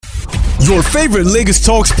Your favorite Lagos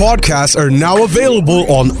Talks podcasts are now available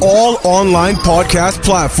on all online podcast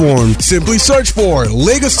platforms. Simply search for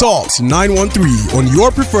Lagos Talks 913 on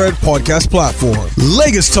your preferred podcast platform.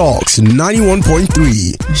 Lagos Talks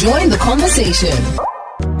 91.3. Join the conversation.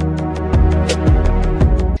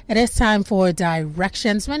 It is time for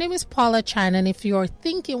Directions. My name is Paula Chan, and if you're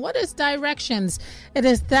thinking, what is Directions? It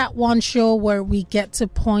is that one show where we get to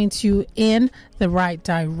point you in the right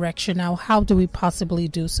direction. Now, how do we possibly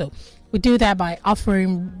do so? We do that by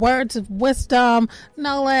offering words of wisdom,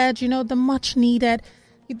 knowledge, the much needed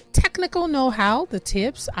technical know-how, the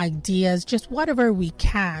tips, ideas, just whatever we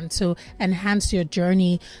can to enhance your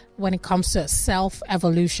journey when it comes to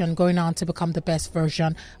self-evolution, going on to become the best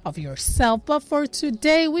version of yourself. But for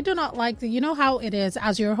today, we do not like you know how it is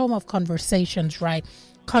as your home of conversations, right?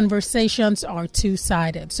 Conversations are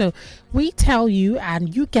two-sided. So we tell you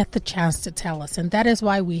and you get the chance to tell us. And that is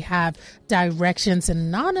why we have Directions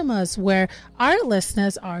Anonymous, where our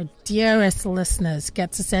listeners, our dearest listeners,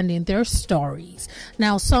 get to send in their stories.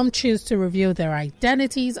 Now, some choose to reveal their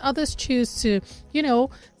identities. Others choose to,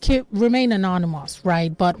 remain anonymous,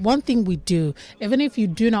 right? But one thing we do, even if you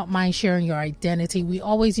do not mind sharing your identity, we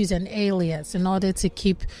always use an alias in order to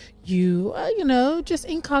keep you, just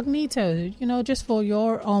incognito, just for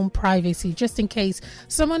your own privacy, just in case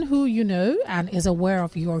someone who and is aware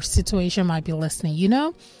of your situation might be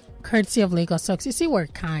listening, courtesy of Lagos Talks. You see, we're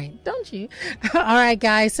kind, don't you? All right,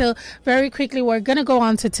 guys. So very quickly, we're going to go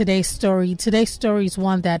on to today's story. Today's story is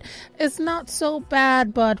one that is not so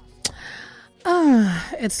bad, but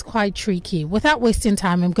it's quite tricky. Without wasting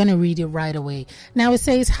time, I'm going to read it right away. Now it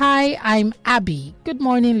says, "Hi, I'm Abbie. Good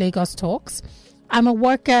morning, Lagos Talks. I'm a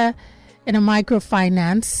worker in a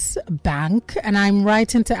microfinance bank, and I'm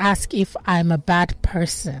writing to ask if I'm a bad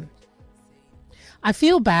person. I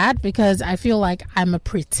feel bad because I feel like I'm a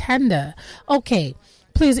pretender. Okay,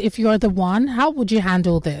 please, if you're the one, how would you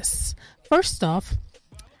handle this? First off,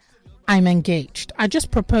 I'm engaged. I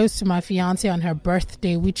just proposed to my fiancée on her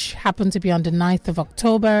birthday, which happened to be on the 9th of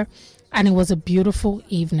October, and it was a beautiful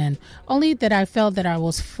evening. Only that I felt that I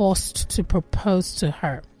was forced to propose to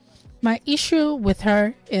her. My issue with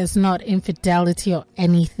her is not infidelity or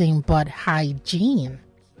anything but hygiene.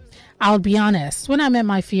 I'll be honest, when I met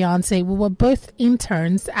my fiancé, we were both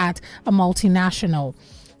interns at a multinational.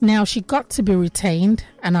 Now, she got to be retained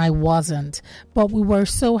and I wasn't, but we were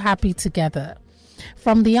so happy together.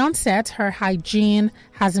 From the onset, her hygiene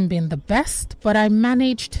hasn't been the best, but I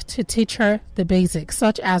managed to teach her the basics,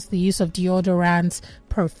 such as the use of deodorants,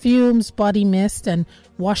 perfumes, body mist, and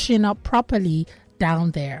washing up properly down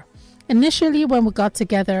there. Initially, when we got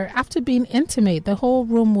together, after being intimate, the whole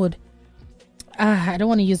room would, I don't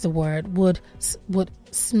want to use the word, would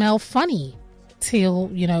smell funny till,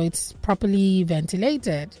 it's properly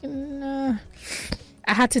ventilated.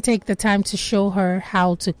 I had to take the time to show her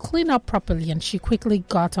how to clean up properly, and she quickly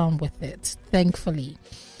got on with it, thankfully.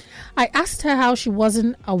 I asked her how she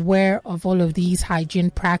wasn't aware of all of these hygiene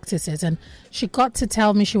practices, and she got to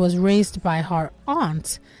tell me she was raised by her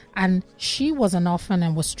aunt, and she was an orphan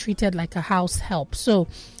and was treated like a house help. So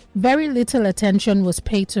very little attention was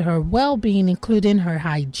paid to her well-being, including her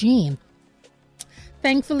hygiene.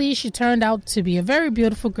 Thankfully, she turned out to be a very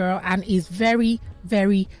beautiful girl and is very,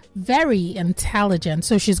 very, very intelligent.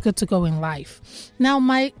 So she's good to go in life. Now,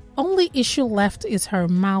 my only issue left is her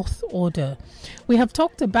mouth odor. We have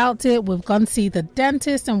talked about it. We've gone see the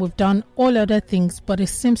dentist and we've done all other things, but it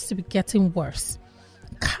seems to be getting worse.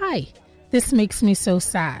 Kai, this makes me so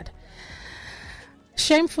sad.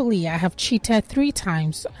 Shamefully, I have cheated 3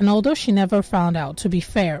 times, and although she never found out, to be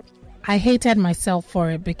fair, I hated myself for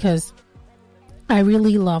it because I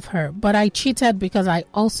really love her. But I cheated because I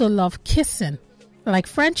also love kissing. Like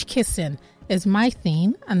French kissing is my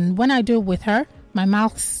thing, and when I do it with her, my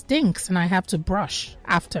mouth stinks and I have to brush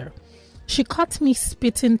after. She caught me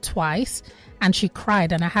spitting twice, and she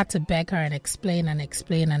cried, and I had to beg her and explain and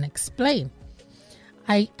explain and explain.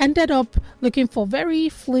 I ended up looking for very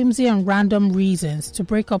flimsy and random reasons to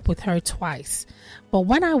break up with her twice. But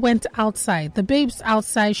when I went outside, the babes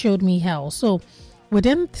outside showed me hell. So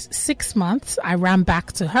within 6 months, I ran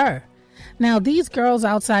back to her. Now, these girls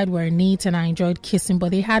outside were neat and I enjoyed kissing, but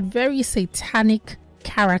they had very satanic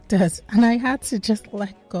characters and I had to just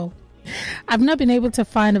let go. I've not been able to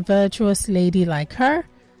find a virtuous lady like her,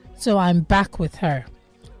 so I'm back with her.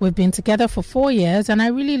 We've been together for 4 years and I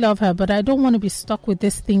really love her, but I don't want to be stuck with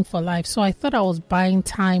this thing for life. So I thought I was buying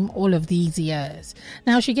time all of these years.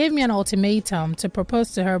 Now, she gave me an ultimatum to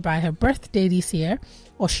propose to her by her birthday this year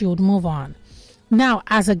or she would move on. Now,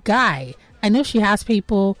 as a guy, I know she has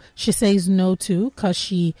people she says no to because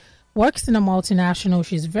she works in a multinational.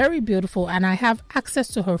 She's very beautiful, and I have access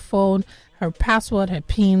to her phone, her password, her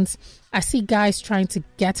pins. I see guys trying to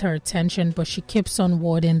get her attention, but she keeps on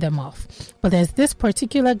warding them off. But there's this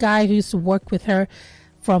particular guy who used to work with her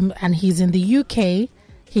and he's in the UK.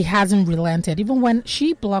 He hasn't relented. Even when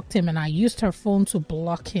she blocked him and I used her phone to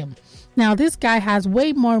block him. Now, this guy has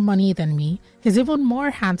way more money than me. He's even more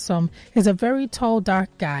handsome. He's a very tall, dark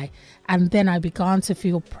guy. And then I began to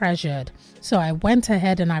feel pressured. So I went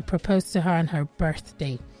ahead and I proposed to her on her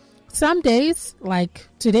birthday. Some days, like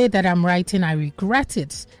today that I'm writing, I regret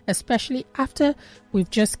it, especially after we've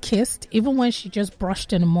just kissed. Even when she just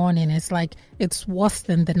brushed in the morning, it's like it's worse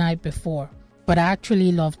than the night before. But I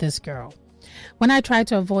actually love this girl. When I try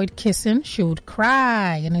to avoid kissing, she would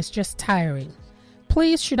cry and it's just tiring.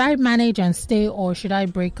 Please, should I manage and stay or should I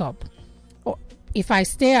break up? Or if I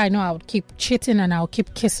stay, I know I would keep cheating and I'll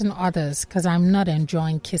keep kissing others because I'm not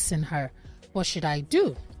enjoying kissing her. What should I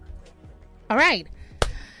do? All right.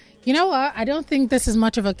 You know what? I don't think this is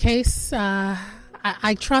much of a case.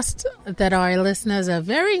 I trust that our listeners are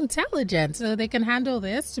very intelligent so they can handle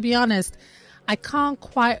this. To be honest, I can't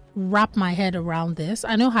quite wrap my head around this.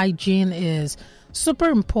 I know hygiene is super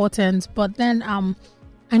important, but then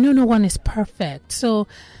I know no one is perfect. So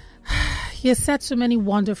he has said so many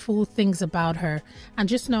wonderful things about her, and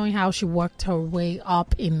just knowing how she worked her way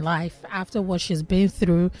up in life after what she's been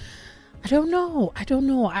through, I don't know.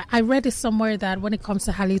 I read it somewhere that when it comes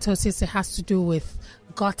to halitosis, it has to do with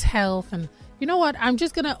gut health. And you know what? I'm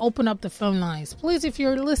just going to open up the phone lines. Please, if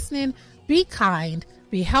you're listening, be kind,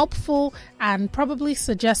 be helpful, and probably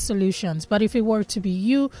suggest solutions. But if it were to be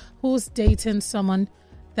you who's dating someone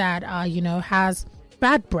that, has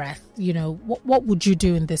bad breath, what would you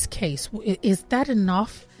do in this case? Is that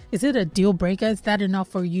enough? Is it a deal breaker? Is that enough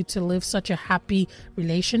for you to live such a happy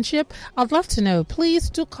relationship? I'd love to know.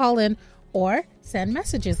 Please do call in or send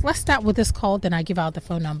messages. Let's start with this call, then I give out the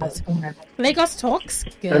phone numbers. Lagos Talks.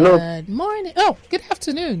 Good morning. Oh, good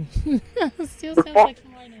afternoon. Still sounds like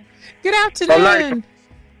morning. Good afternoon.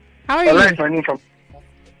 How are you?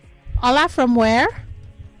 Ola from where?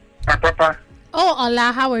 Papa. Oh,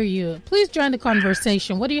 Ola, how are you? Please join the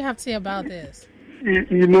conversation. What do you have to say about this?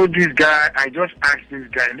 You know this guy, I just asked this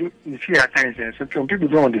guy, look, you see at times, some people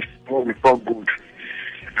don't understand what we call good.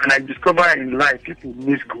 And I discover in life, people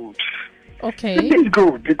miss good. Okay. They miss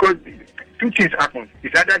good because two things happen.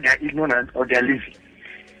 It's either they're ignorant or they're lazy.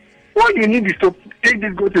 What you need is to take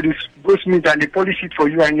this gold to the goldsmith and they polish it for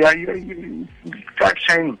you and you start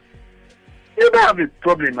shining. You don't have a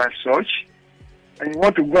problem as such. And you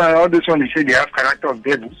want to go and all those ones, you say they have character of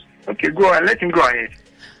devils. Okay, go and let him go ahead.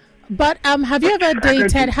 But have you ever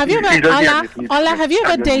dated? Have you ever, Ola? Have you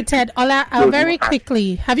ever dated, Ola? Very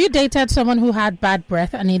quickly, have you dated someone who had bad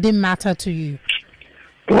breath and it didn't matter to you?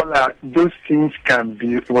 Ola, those things can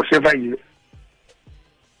be whatever you.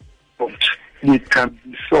 They can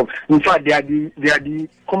be solved. In fact, they are the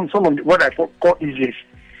some of what I call easiest.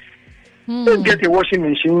 Just get a washing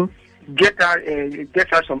machine. Get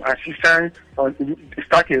her some assistance or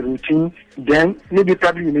start a routine. Then maybe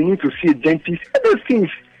probably you may need to see a dentist. Those things.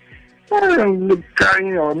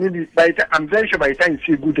 Carrying or maybe I'm very sure by the time you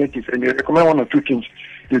see a good dentist and you recommend one or two things,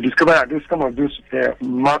 you discover that some of those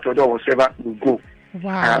mouth odor or whatever will go.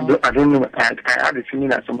 Wow. I don't know. I have a feeling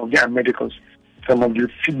that some of them are medicals. Some of the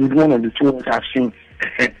one of the two ones I've seen,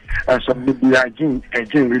 and some maybe hygiene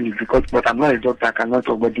really because. But I'm not a doctor. I cannot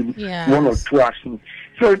talk about one or two I've seen.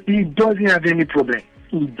 So he doesn't have any problem.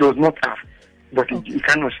 He does not have, but he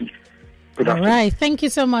cannot see. All right. Thank you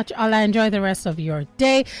so much, Ola. Enjoy the rest of your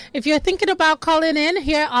day. If you're thinking about calling in,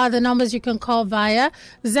 here are the numbers you can call via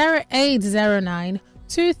 0809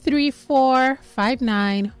 234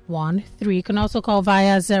 5913. You can also call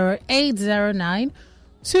via 0809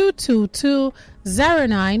 222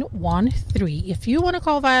 0913. If you want to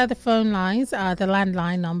call via the phone lines, the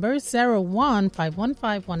landline number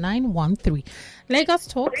 0151511913. Lagos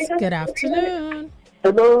Talks. Good afternoon.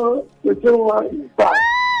 Hello, Mr.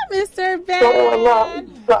 Ben.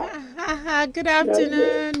 Good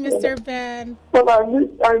afternoon, Mr. Ben. Well, I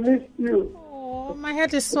missed you. Oh, my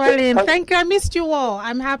head is swelling. Thank you. I missed you all.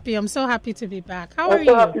 I'm happy. I'm so happy to be back. How are I'm you?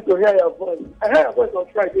 so happy to hear your voice. I heard your voice on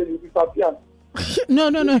Friday. You disappeared. No,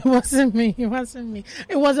 it wasn't me.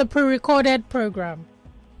 It was a pre-recorded program.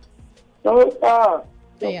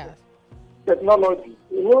 Yeah. Technology,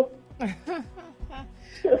 you know?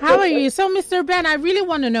 How are you? So, Mr. Ben, I really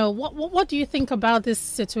want to know, what do you think about this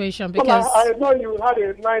situation? Because I know you had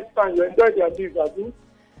a nice time. You enjoyed your leave, have you?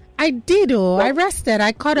 I did, I rested.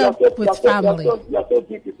 I caught up with family. You're so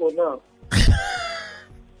beautiful now.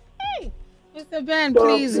 Hey, Mr. Ben,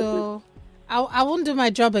 please, I won't do my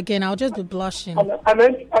job again. I'll just be blushing. And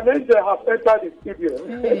then they have entered the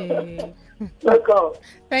studio. Hey. Welcome.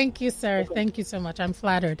 Thank you, sir. Thank you so much. I'm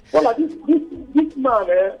flattered. Well, like this man,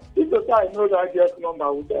 this is the I know that girl's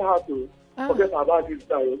number. We don't have to forget about this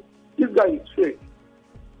guy. This guy is fake.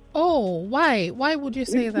 Oh, why? Why would you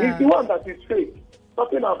say that? He's the one that is fake.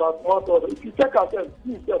 Talking about mouth odor. If you check out him,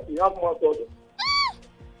 he has mouth odor.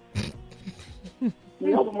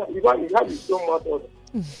 he has his own mouth odor.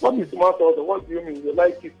 What is mouth odor? What do you mean? You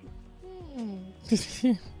like it?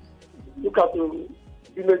 Look at the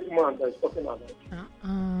village man that is talking about.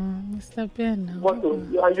 Mr. Ben.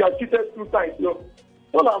 And you are cheated 2 times, yo.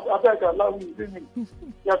 Well, I beg allow me, leave me.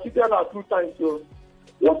 You are cheated 2 times, yo.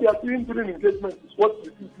 What you are doing during engagement is what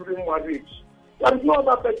you do during marriage. There is no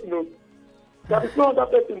other person, no. There is no other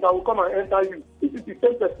person that will come and enter you. This is the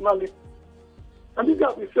same personality. And this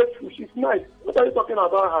girl is faithful. She's nice. What are you talking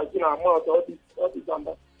about her in her mouth? All this and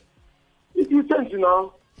that. If you change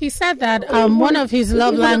now. He said that one of his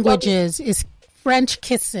love languages is French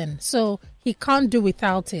kissing, so he can't do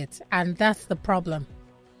without it, and that's the problem.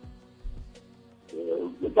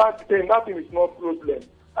 That thing is no problem.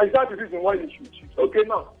 Is that the reason why you should cheat? Okay,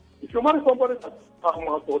 now, if you marry somebody that has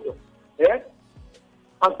mouth odor,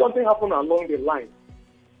 and something happen along the line,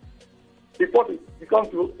 before they become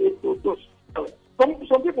to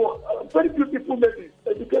some people, very beautiful ladies,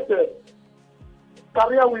 educated,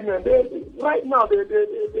 career women, right now they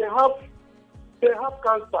have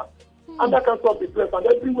cancer, and that cancer of the breast, and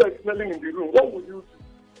everywhere is smelling in the room. What would you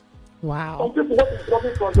do? Wow. Some people, what is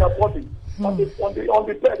dropping from their body on the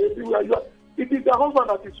bed everywhere. It is the husband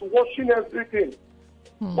that is washing everything,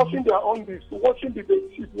 washing their undies, washing the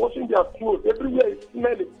bedsheet, washing their clothes. Everywhere is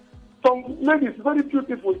smelling. Some ladies, very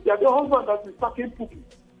beautiful, they are the husband that is packing cookies,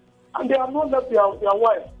 and they have not left their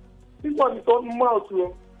wife. This one is on mouth,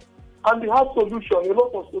 and they have solution, a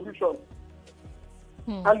lot of solutions.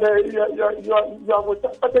 And you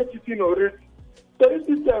have started cheating already. So if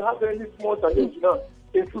this girl has any small challenge now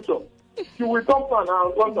in future, she will dump her and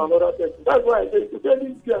go to another person. That's why I say, if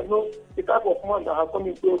any girl knows the type of man that has come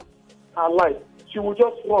into her life, she will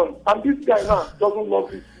just run. And this guy now doesn't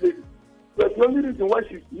love this lady. But the only reason why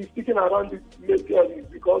he's sticking around this girl is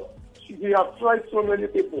because he has tried so many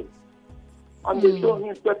people. And they show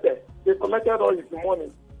him better. They collected all his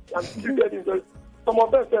money. And treated him. Some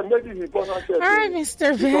of them said maybe he got out there. All right,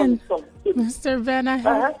 Mr. Ben. Mr. Ben, I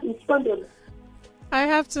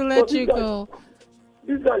have to let you go.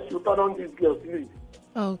 This guy should turn on this girl, please.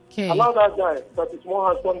 Okay. Allow that guy that is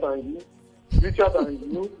more handsome than you, richer than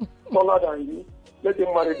you, taller than you, let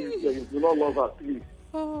him marry this girl. You do not love her, please.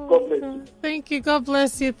 Oh, God bless you. Thank you. God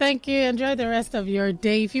bless you. Thank you. Enjoy the rest of your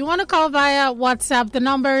day. If you want to call via WhatsApp, the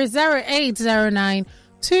number is 0809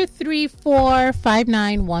 234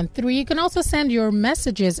 5913. You can also send your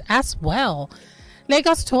messages as well.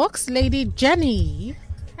 Lagos Talks, Lady Jenny.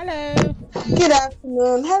 Hello. Good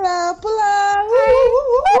afternoon. Hello, Pula.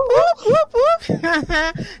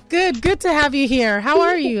 Good to have you here. How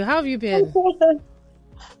are you? How have you been?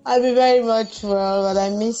 I've been very much well, but I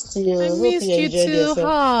missed you. I missed you too.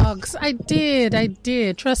 Hugs. I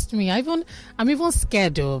did. Trust me. I'm even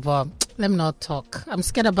scared though, but let me not talk. I'm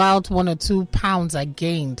scared about 1 or 2 pounds I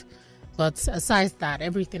gained. But aside that,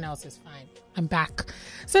 everything else is fine. I'm back.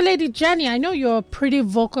 So, Lady Jenny, I know you're pretty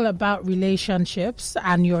vocal about relationships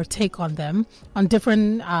and your take on them, on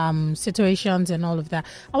different situations and all of that.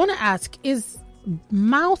 I want to ask, is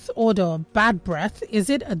mouth odor, bad breath, is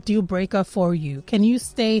it a deal breaker for you? Can you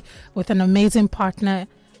stay with an amazing partner,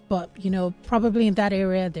 but, probably in that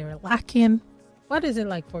area they're lacking? What is it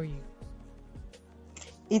like for you?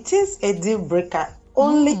 It is a deal breaker.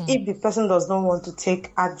 Only if the person does not want to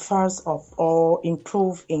take advice of or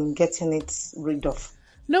improve in getting it rid of.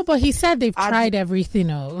 No, but he said they've tried everything.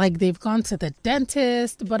 Like they've gone to the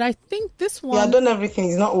dentist, but I think this one... Yeah, done everything.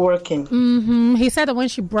 It's not working. Mm-hmm. He said that when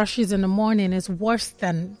she brushes in the morning, it's worse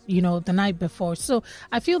than, the night before. So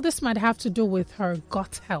I feel this might have to do with her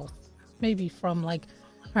gut health. Maybe from like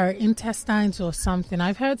her intestines or something.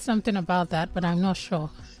 I've heard something about that, but I'm not sure.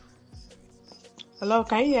 Hello,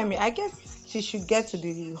 can you hear me? I guess she should get to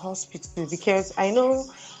the hospital because I know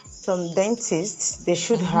some dentists, they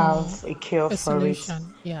should have a cure for solution.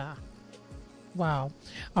 It. Yeah. Wow.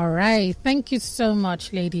 All right. Thank you so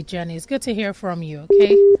much, Lady Jenny. It's good to hear from you,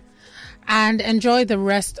 okay? And enjoy the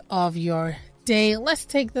rest of your day. Let's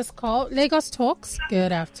take this call. Lagos Talks.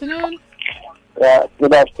 Good afternoon. Yeah,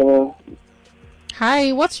 good afternoon.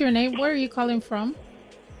 Hi, what's your name? Where are you calling from?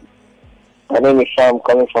 My name is Sam,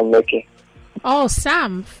 calling from Lekki. Oh,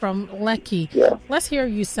 Sam from Lekki. Yeah. Let's hear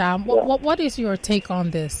you, Sam. What is your take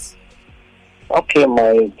on this? Okay,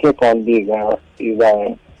 my take on this is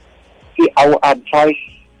See, I will advise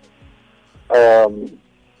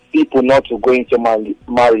people not to go into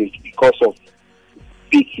marriage because of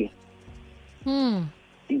pity.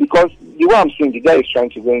 Because the way I'm saying, the guy is trying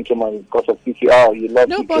to go into marriage because of pity. Oh, you love.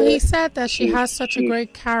 No, but he said that she has such a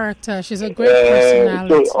great character. She's a great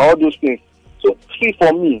personality. So all those things. So see,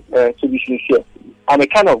 for me, to be sincere, I'm a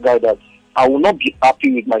kind of guy that I will not be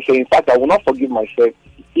happy with myself. In fact, I will not forgive myself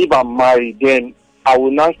if I'm married. Then I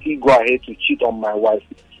will not still go ahead to cheat on my wife.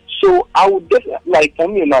 So I would definitely, like, for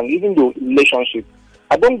me now, even the relationship,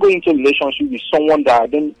 I don't go into a relationship with someone that I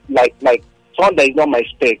don't like someone that is not my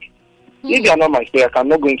spec. If you are not my spec, I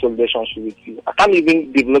cannot go into a relationship with you. I can't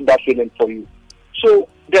even develop that feeling for you. So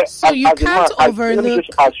you can't overlook.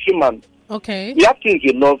 As human, okay, we have things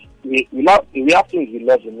we love. We have things we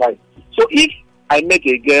love in life. So if I met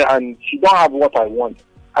a girl and she don't have what I want,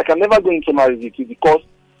 I can never go into marriage with you, because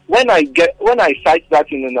when I sight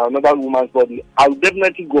that in another woman's body, I'll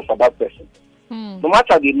definitely go for that person. No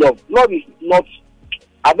matter the love. Love is not.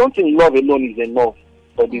 I don't think love alone is enough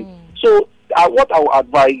for this. So what I would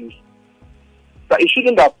advise is that he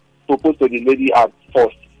shouldn't have proposed to the lady at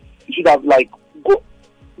first. He should have go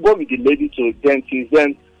with the lady to a dentist,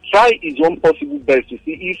 then try his own possible best to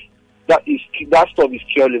see if that stuff is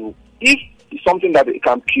curable. If it's something that they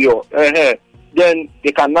can cure, then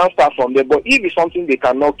they can now start from there. But if it's something they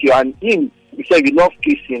cannot cure, and he said he loves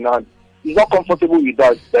kissing and he's not comfortable with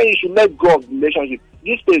that, then you should let go of the relationship.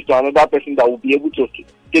 Give space to another person that will be able to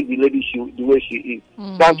take the lady the way she is.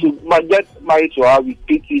 Than to get married to her with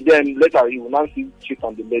pity, then later he will not see cheat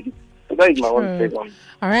on the lady. So that is my own take on it.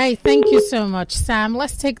 All right, thank you so much, Sam.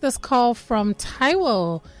 Let's take this call from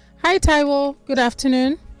Taiwo. Hi, Taiwo. Good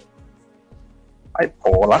afternoon. Hi,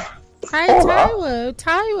 Paula. Hi, Paula.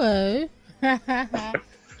 Taiwo.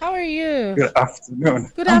 How are you? Good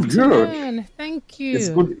afternoon. Good I'm afternoon. Good. Thank you.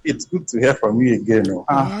 It's good to hear from you again.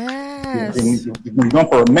 Yes. You've been gone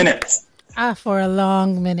for a minute. For a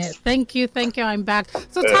long minute. Thank you. I'm back.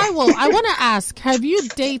 So, Taiwo, I want to ask, have you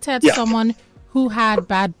dated someone who had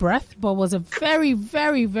bad breath but was a very,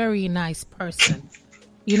 very, very nice person?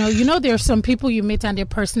 You know, there are some people you meet and their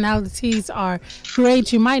personalities are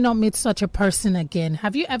great. You might not meet such a person again.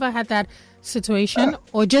 Have you ever had that situation,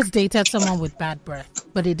 or just dated someone with bad breath,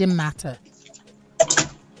 but it didn't matter?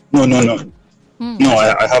 No. No,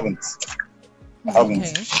 I haven't.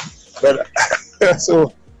 Okay. But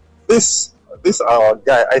so this our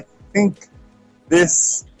guy, I think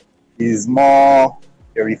this is more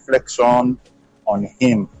a reflection on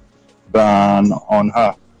him than on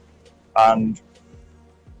her. And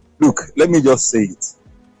look, let me just say it.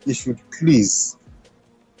 You should please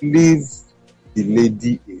leave the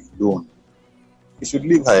lady alone. You should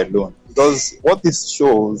leave her alone, because what this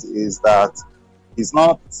shows is that he's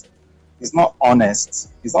not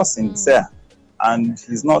honest, he's not sincere, and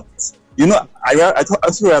he's not. I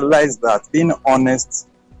also realized that being honest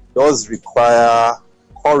does require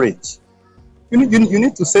courage. You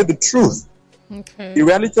need to say the truth. Okay. The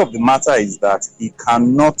reality of the matter is that he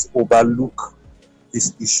cannot overlook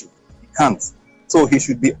this issue. He can't. So he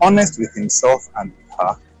should be honest with himself and with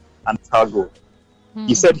her, and let her go.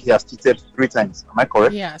 He said he has cheated 3 times. Am I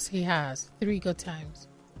correct? Yes, he has. 3 good times.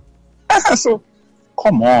 So,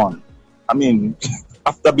 come on. I mean,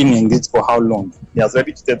 after being engaged for how long? He has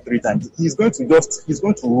already cheated 3 times. He's going to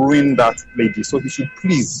ruin that lady. So he should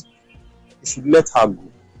let her go.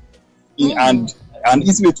 And an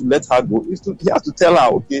easy way to let her go is he has to tell her,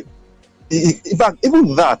 okay. In fact,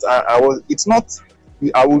 even that,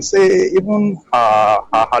 I would say even her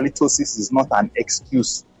halitosis is not an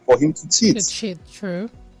excuse for him to cheat. True.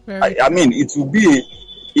 I mean, it would be,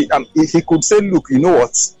 if he could say, look, you know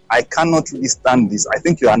what, I cannot really stand this. I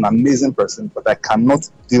think you're an amazing person, but I cannot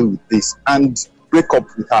deal with this. And break up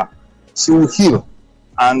with her. She will heal.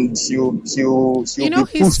 And she'll be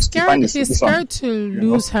pushed to find a solution. He's scared to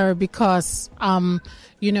lose her because,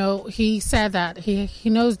 he said that he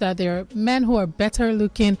knows that there are men who are better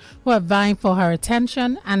looking, who are vying for her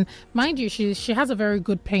attention. And mind you, she has a very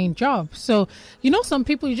good paying job. So, some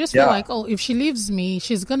people, you just feel like, oh, if she leaves me,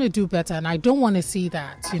 she's going to do better. And I don't want to see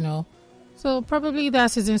that, So probably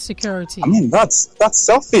that's his insecurity. I mean, that's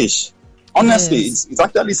selfish. Honestly, it's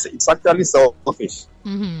actually selfish. I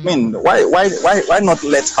mean, why not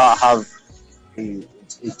let her have a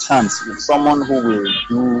chance with someone who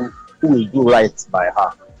will do right by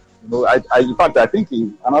her? In fact, I think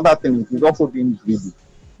another thing is he's also being greedy.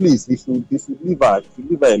 Please, he should leave her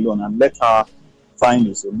alone and let her find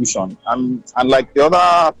a solution. And like the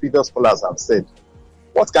other previous callers have said,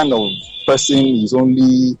 what kind of person is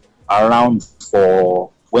only around for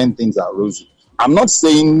when things are rosy? I'm not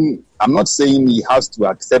saying he has to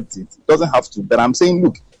accept it. He doesn't have to. But I'm saying,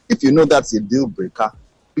 look, if you know that's a deal breaker,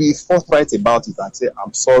 be forthright about it and say,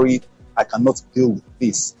 I'm sorry, I cannot deal with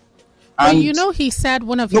this. And you know, he said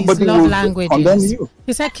one of his love languages.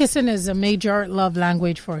 He said kissing is a major love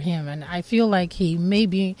language for him. And I feel like he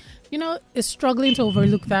maybe, is struggling to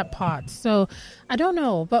overlook that part. So I don't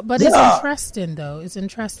know. But it's interesting, though. It's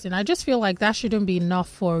interesting. I just feel like that shouldn't be enough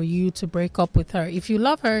for you to break up with her. If you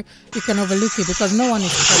love her, you can overlook it because no one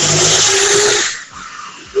is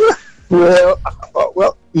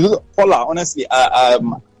Well, Paula, honestly, I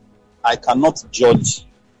cannot judge.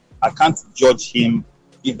 I can't judge him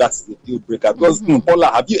if that's the deal breaker. Because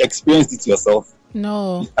Paula, have you experienced it yourself?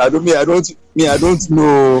 No. I don't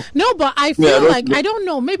know. No, but I feel I don't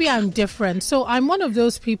know. Maybe I'm different. So I'm one of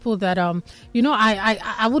those people that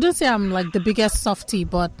I wouldn't say I'm like the biggest softie,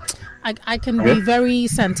 but I can be very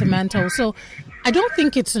sentimental. So I don't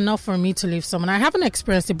think it's enough for me to leave someone. I haven't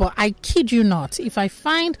experienced it, but I kid you not. If I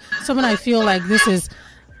find someone I feel like this is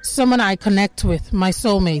someone I connect with, my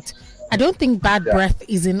soulmate, I don't think bad breath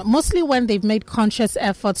is in, mostly when they've made conscious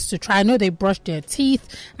efforts to try. I know they brushed their teeth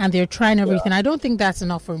and they're trying everything. I don't think that's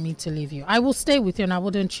enough for me to leave you. I will stay with you and I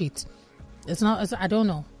wouldn't cheat. I don't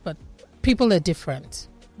know, but people are different.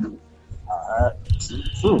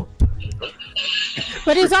 True.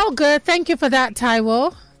 But it's all good. Thank you for that,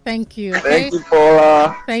 Taiwo. Thank you. Okay? Thank you,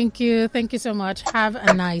 Paula. Thank you. Thank you so much. Have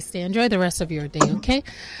a nice day. Enjoy the rest of your day, okay?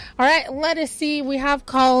 All right, let us see. We have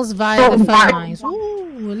calls via the phone lines.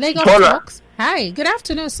 Ooh, Lagos Talks. Hi, good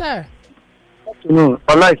afternoon, sir. Good afternoon.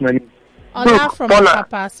 Ola is my name. Ola from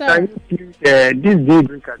Papa, sir. Can you please, this deal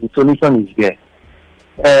breaker, the solution is here.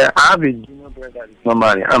 I have a junior brother that is not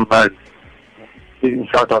married. I'm married. He's in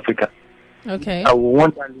South Africa. Okay. I will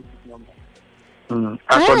want that number. And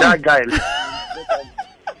for that guy...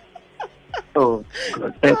 Oh,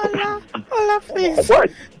 God. Ola, please. What?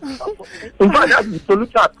 In fact, that's the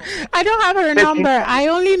solution. I don't have her number. I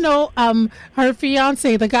only know her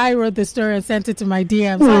fiancé. The guy wrote the story and sent it to my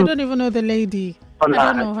DM. So I don't even know the lady. Ola, I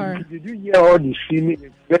don't know her. Did you hear all the silly,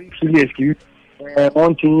 very silly excuse?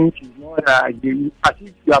 One thing is not as if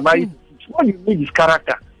you are married. What you need is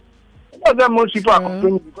character. That's why most people are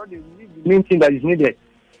complaining because they need the main thing that is needed.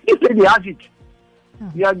 This lady has it.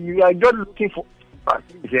 You are just looking for.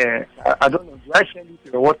 I don't know. Do I send it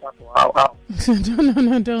to the WhatsApp or how?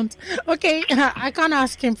 No, don't. Okay, I can't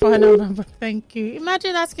ask him for her number, but thank you.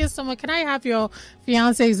 Imagine asking someone, can I have your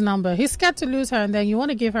fiance's number? He's scared to lose her, and then you want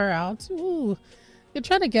to give her out? Ooh, you're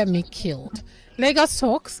trying to get me killed. Lagos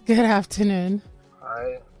Talks, good afternoon.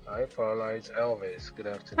 Hi, Paula. It's Elvis. Good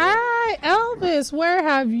afternoon. Hi, Elvis. Where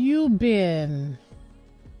have you been?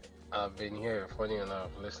 I've been here, funny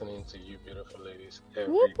enough, listening to you beautiful ladies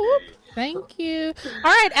every whoop, whoop. day. Thank you.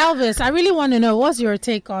 All right, Elvis, I really want to know, what's your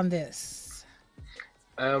take on this?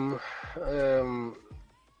 To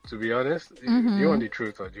be honest, do you want the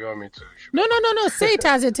truth or do you want me to? No. Say it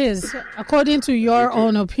as it is, according to your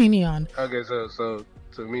own opinion. Okay, so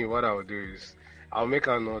to me, what I would do is I'll make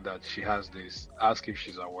her know that she has this. Ask if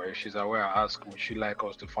she's aware. If she's aware, I'll ask, would she like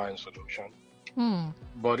us to find a solution?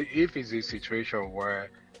 But if it's a situation where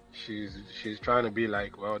she's trying to be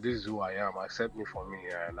like, well, this is who I am, accept me for me,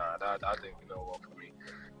 and that thing work for me.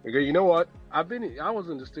 Because you know what, I was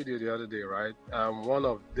in the studio the other day, right? One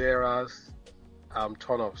of Dara's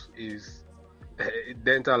turn-ups is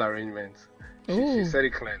dental arrangements. She said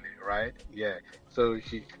it clearly, right? Yeah. So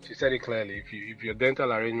she said it clearly. If your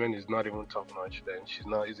dental arrangement is not even top notch, then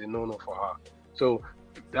it's a no-no for her. So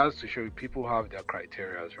that's to show you people have their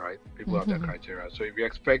criteria, right? People have their criteria. So if you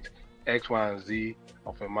expect X, Y, and Z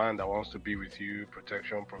of a man that wants to be with you,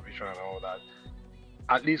 protection, provision, and all that,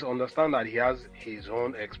 at least understand that he has his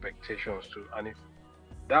own expectations too. And if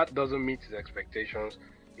that doesn't meet his expectations,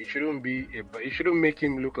 it shouldn't make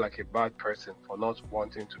him look like a bad person for not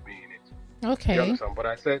wanting to be in it. Okay. You understand?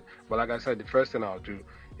 But like I said, the first thing I'll do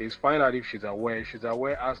is find out if she's aware. If she's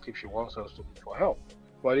aware, ask if she wants us to look for help.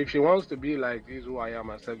 But if she wants to be like, this is who I am,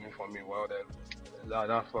 accept me for me, well then,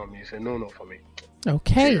 that for me is a no-no for me.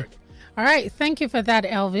 Okay. Period. All right. Thank you for that,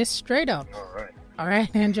 Elvis. Straight up. All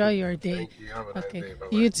right. Enjoy your day. Thank you. Have a nice day.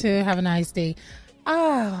 Bye-bye. You too. Have a nice day.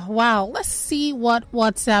 Wow. Let's see what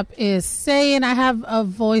WhatsApp is saying. I have a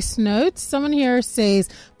voice note. Someone here says,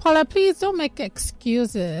 Paula, please don't make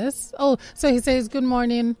excuses. Oh, so he says, good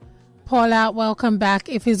morning, Paula. Welcome back.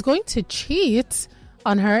 If he's going to cheat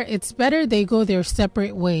on her, it's better they go their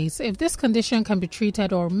separate ways. If this condition can be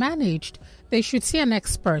treated or managed, they should see an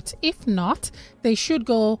expert. If not, they should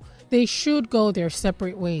go their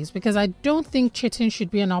separate ways, because I don't think cheating should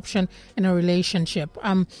be an option in a relationship.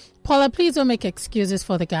 Paula, please don't make excuses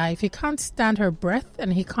for the guy. If he can't stand her breath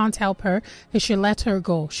and he can't help her, he should let her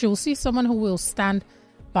go. She will see someone who will stand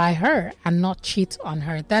by her and not cheat on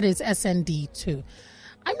her. That is SND too.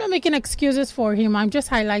 I'm not making excuses for him. I'm just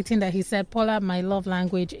highlighting that he said, Paula, my love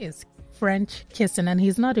language is French kissing, and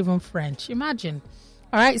he's not even French. Imagine.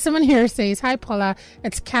 All right, someone here says, hi, Paula,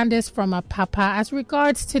 it's Candace from Papa. As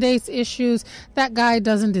regards today's issues, that guy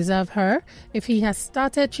doesn't deserve her. If he has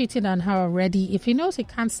started cheating on her already, if he knows he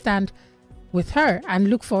can't stand with her and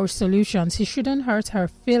look for solutions, he shouldn't hurt her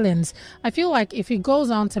feelings. I feel like if he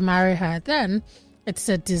goes on to marry her, then it's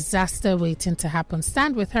a disaster waiting to happen.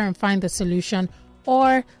 Stand with her and find the solution,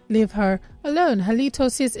 or leave her alone.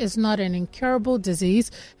 Halitosis is not an incurable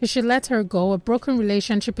disease. You should let her go. A broken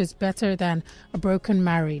relationship is better than a broken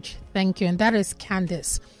marriage. Thank you. And that is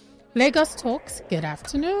Candice. Lagos Talks, good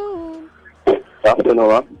afternoon. Good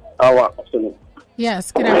afternoon. Afternoon.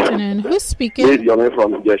 Yes, good afternoon. Who's speaking? This is Yomi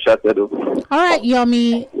from Jeshatedo. All right,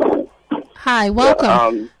 Yomi. Hi,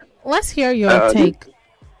 welcome. Let's hear your take.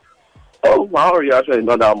 My reaction is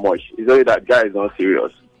not that much. It's only that guy is not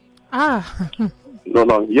serious. No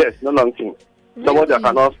long thing. Really? Someone that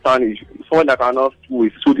cannot stand someone that cannot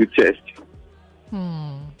withstand the test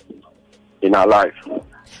in her life.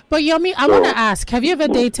 But Yomi, I want to ask, have you ever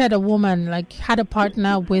dated a woman, like had a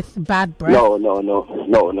partner with bad breath? No.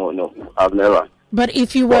 I've never. But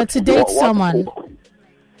if you were to date someone,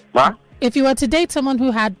 if you were to date someone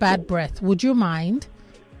who had bad breath, would you mind?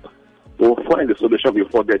 We'll find the solution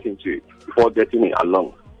before getting it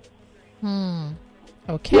along.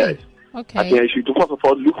 Okay. Yes. Okay. I think I should first of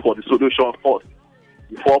all look for the solution first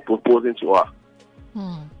before proposing to her.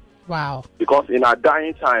 Wow. Because in her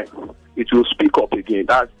dying time, it will speak up again.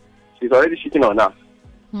 That she's already cheating on us.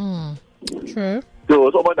 True.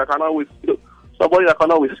 So somebody that cannot withstand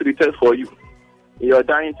the test for you in your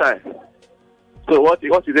dying time. So what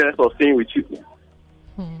is the rest of staying with you?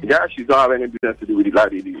 Yeah, she don't have any business to do with the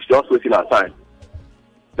lady. She's just wasting her time.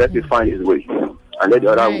 Let me find his way, and let the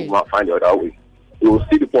other woman find the other way. You will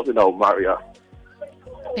see the person that will marry her.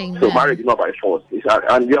 Amen. So marriage is not by force.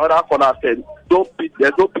 And the other corner said,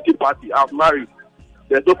 there's no pity party. I've married.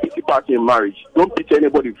 There's no pity party in marriage. Don't pity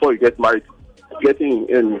anybody before you get married. Getting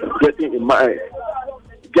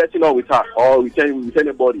on with her or with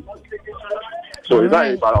anybody. So it's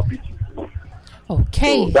not about pity.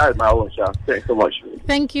 Okay. So that is my own share. Thanks so much.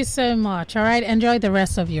 Thank you so much. All right. Enjoy the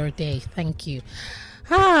rest of your day. Thank you.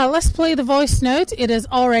 Let's play the voice note. It is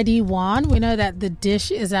already 1. We know that the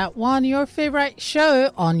dish is at 1, your favorite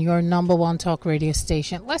show on your number 1 talk radio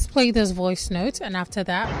station. Let's play this voice note, and after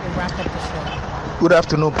that, we'll wrap up the show. Good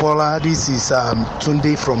afternoon, Paula. This is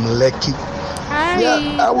Tunde from Lekki. Hi.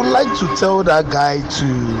 Yeah, I would like to tell that guy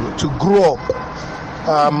to grow up.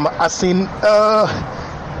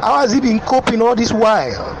 How has he been coping all this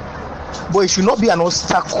while? But it should not be an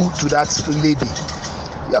obstacle to that lady.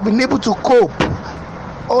 You have been able to cope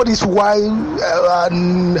all this while,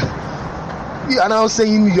 and you are now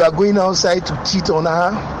saying you are going outside to cheat on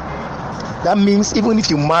her. That means even if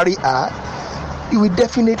you marry her, you will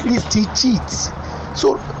definitely still cheat.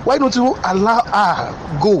 So why don't you allow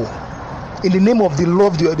her go in the name of the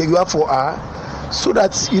love that you have for her, so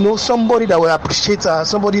that somebody that will appreciate her,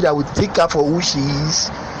 somebody that will take her for who she is,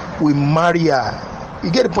 will marry her.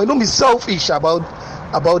 You get the point? Don't be selfish about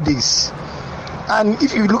this. And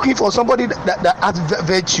if you're looking for somebody that has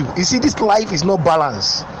virtue, you see, this life is not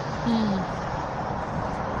balanced.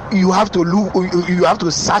 You have to look. You have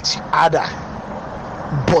to search harder.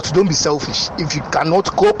 But don't be selfish. If you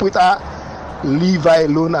cannot cope with her, leave her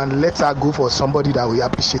alone and let her go for somebody that will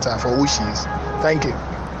appreciate her for who she is. Thank you.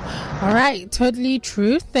 All right, totally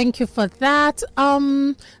true. Thank you for that.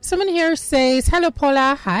 Someone here says, hello,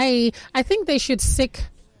 Paula. Hi. I think they should seek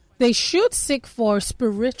for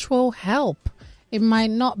spiritual help. It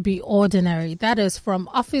might not be ordinary. That is from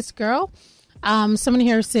Office Girl. Someone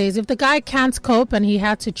here says, if the guy can't cope and he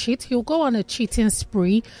had to cheat, he'll go on a cheating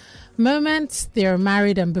spree. Moment they're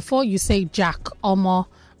married, and before you say Jack Omo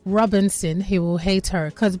Robinson, he will hate her,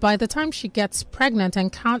 because by the time she gets pregnant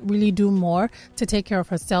and can't really do more to take care of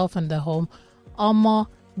herself and the home, Omo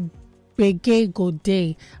Bege go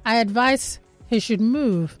day. I advise he should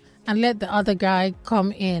move and let the other guy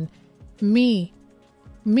come in. Me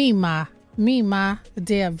ma,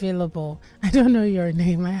 they available. I don't know your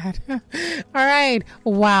name, man. All right.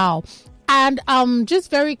 Wow. And just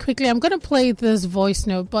very quickly, I'm going to play this voice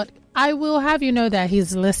note, but I will have you know that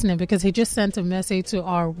he's listening because he just sent a message to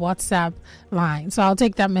our WhatsApp line. So I'll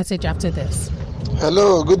take that message after this.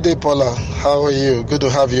 Hello, good day, Paula. How are you? Good to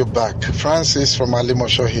have you back. Francis from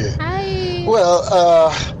Alimosho here. Hi. Well,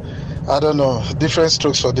 I don't know. Different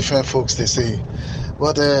strokes for different folks, they say.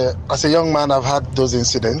 But as a young man, I've had those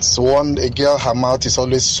incidents. One, a girl, her mouth is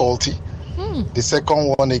always salty. The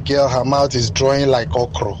second one, a girl, her mouth is drawing like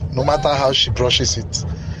okra, no matter how she brushes it.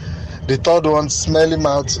 The third one, smelly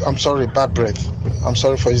mouth. I'm sorry, bad breath. I'm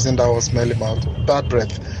sorry for using that word, smelly mouth. Bad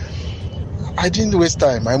breath. I didn't waste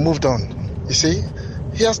time. I moved on. You see,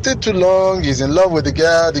 he has stayed too long. He's in love with the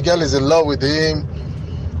girl. The girl is in love with him.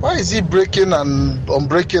 Why is he breaking and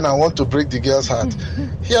unbreaking and want to break the girl's heart?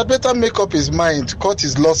 He had better make up his mind, cut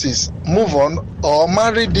his losses, move on, or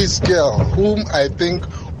marry this girl, whom I think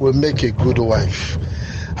will make a good wife.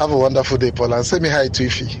 Have a wonderful day, Paula, and say me hi to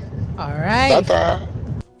Ify. All right. Tata.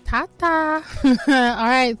 Tata. All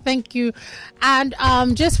right, thank you. And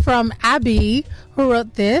just from Abbie, who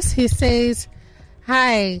wrote this, he says,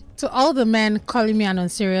 hi, to all the men calling me an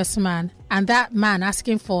unserious man, and that man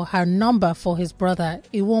asking for her number for his brother,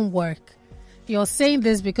 it won't work. You're saying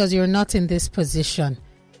this because you're not in this position.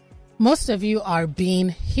 Most of you are being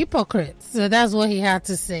hypocrites. So that's what he had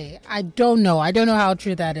to say. I don't know how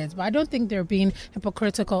true that is, but I don't think they're being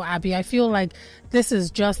hypocritical, Abbie. I feel like this is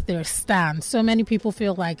just their stand. So many people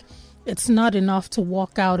feel like it's not enough to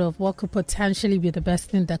walk out of what could potentially be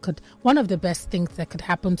one of the best things that could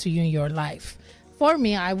happen to you in your life. For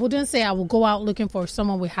me, I wouldn't say I will go out looking for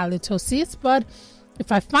someone with halitosis, but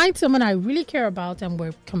if I find someone I really care about and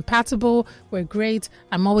we're compatible, we're great,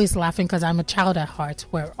 I'm always laughing because I'm a child at heart.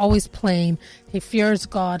 We're always playing. He fears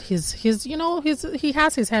God. He has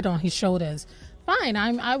his head on his shoulders. Fine,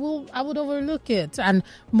 I would overlook it, and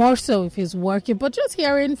more so if he's working. But just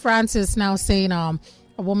hearing Francis now saying a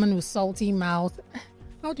woman with salty mouth,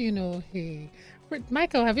 how do you know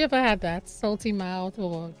Michael, have you ever had that salty mouth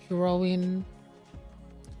or drawing?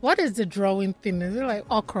 What is the drawing thing? Is it like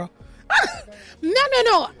okra?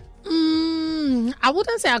 No. I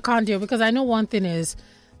wouldn't say I can't do it because I know one thing is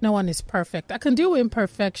no one is perfect. I can deal with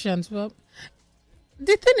imperfections, but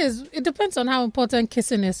the thing is, it depends on how important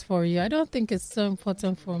kissing is for you. I don't think it's so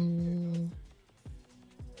important for me.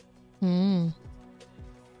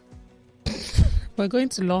 We're going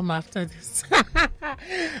to Lom after this. All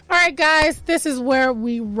right, guys, this is where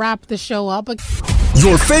we wrap the show up.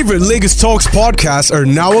 Your favorite Lagos Talks podcasts are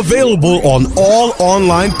now available on all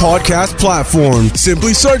online podcast platforms.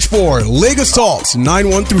 Simply search for Lagos Talks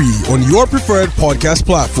 913 on your preferred podcast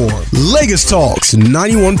platform. Lagos Talks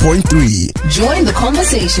 91.3. Join the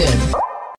conversation.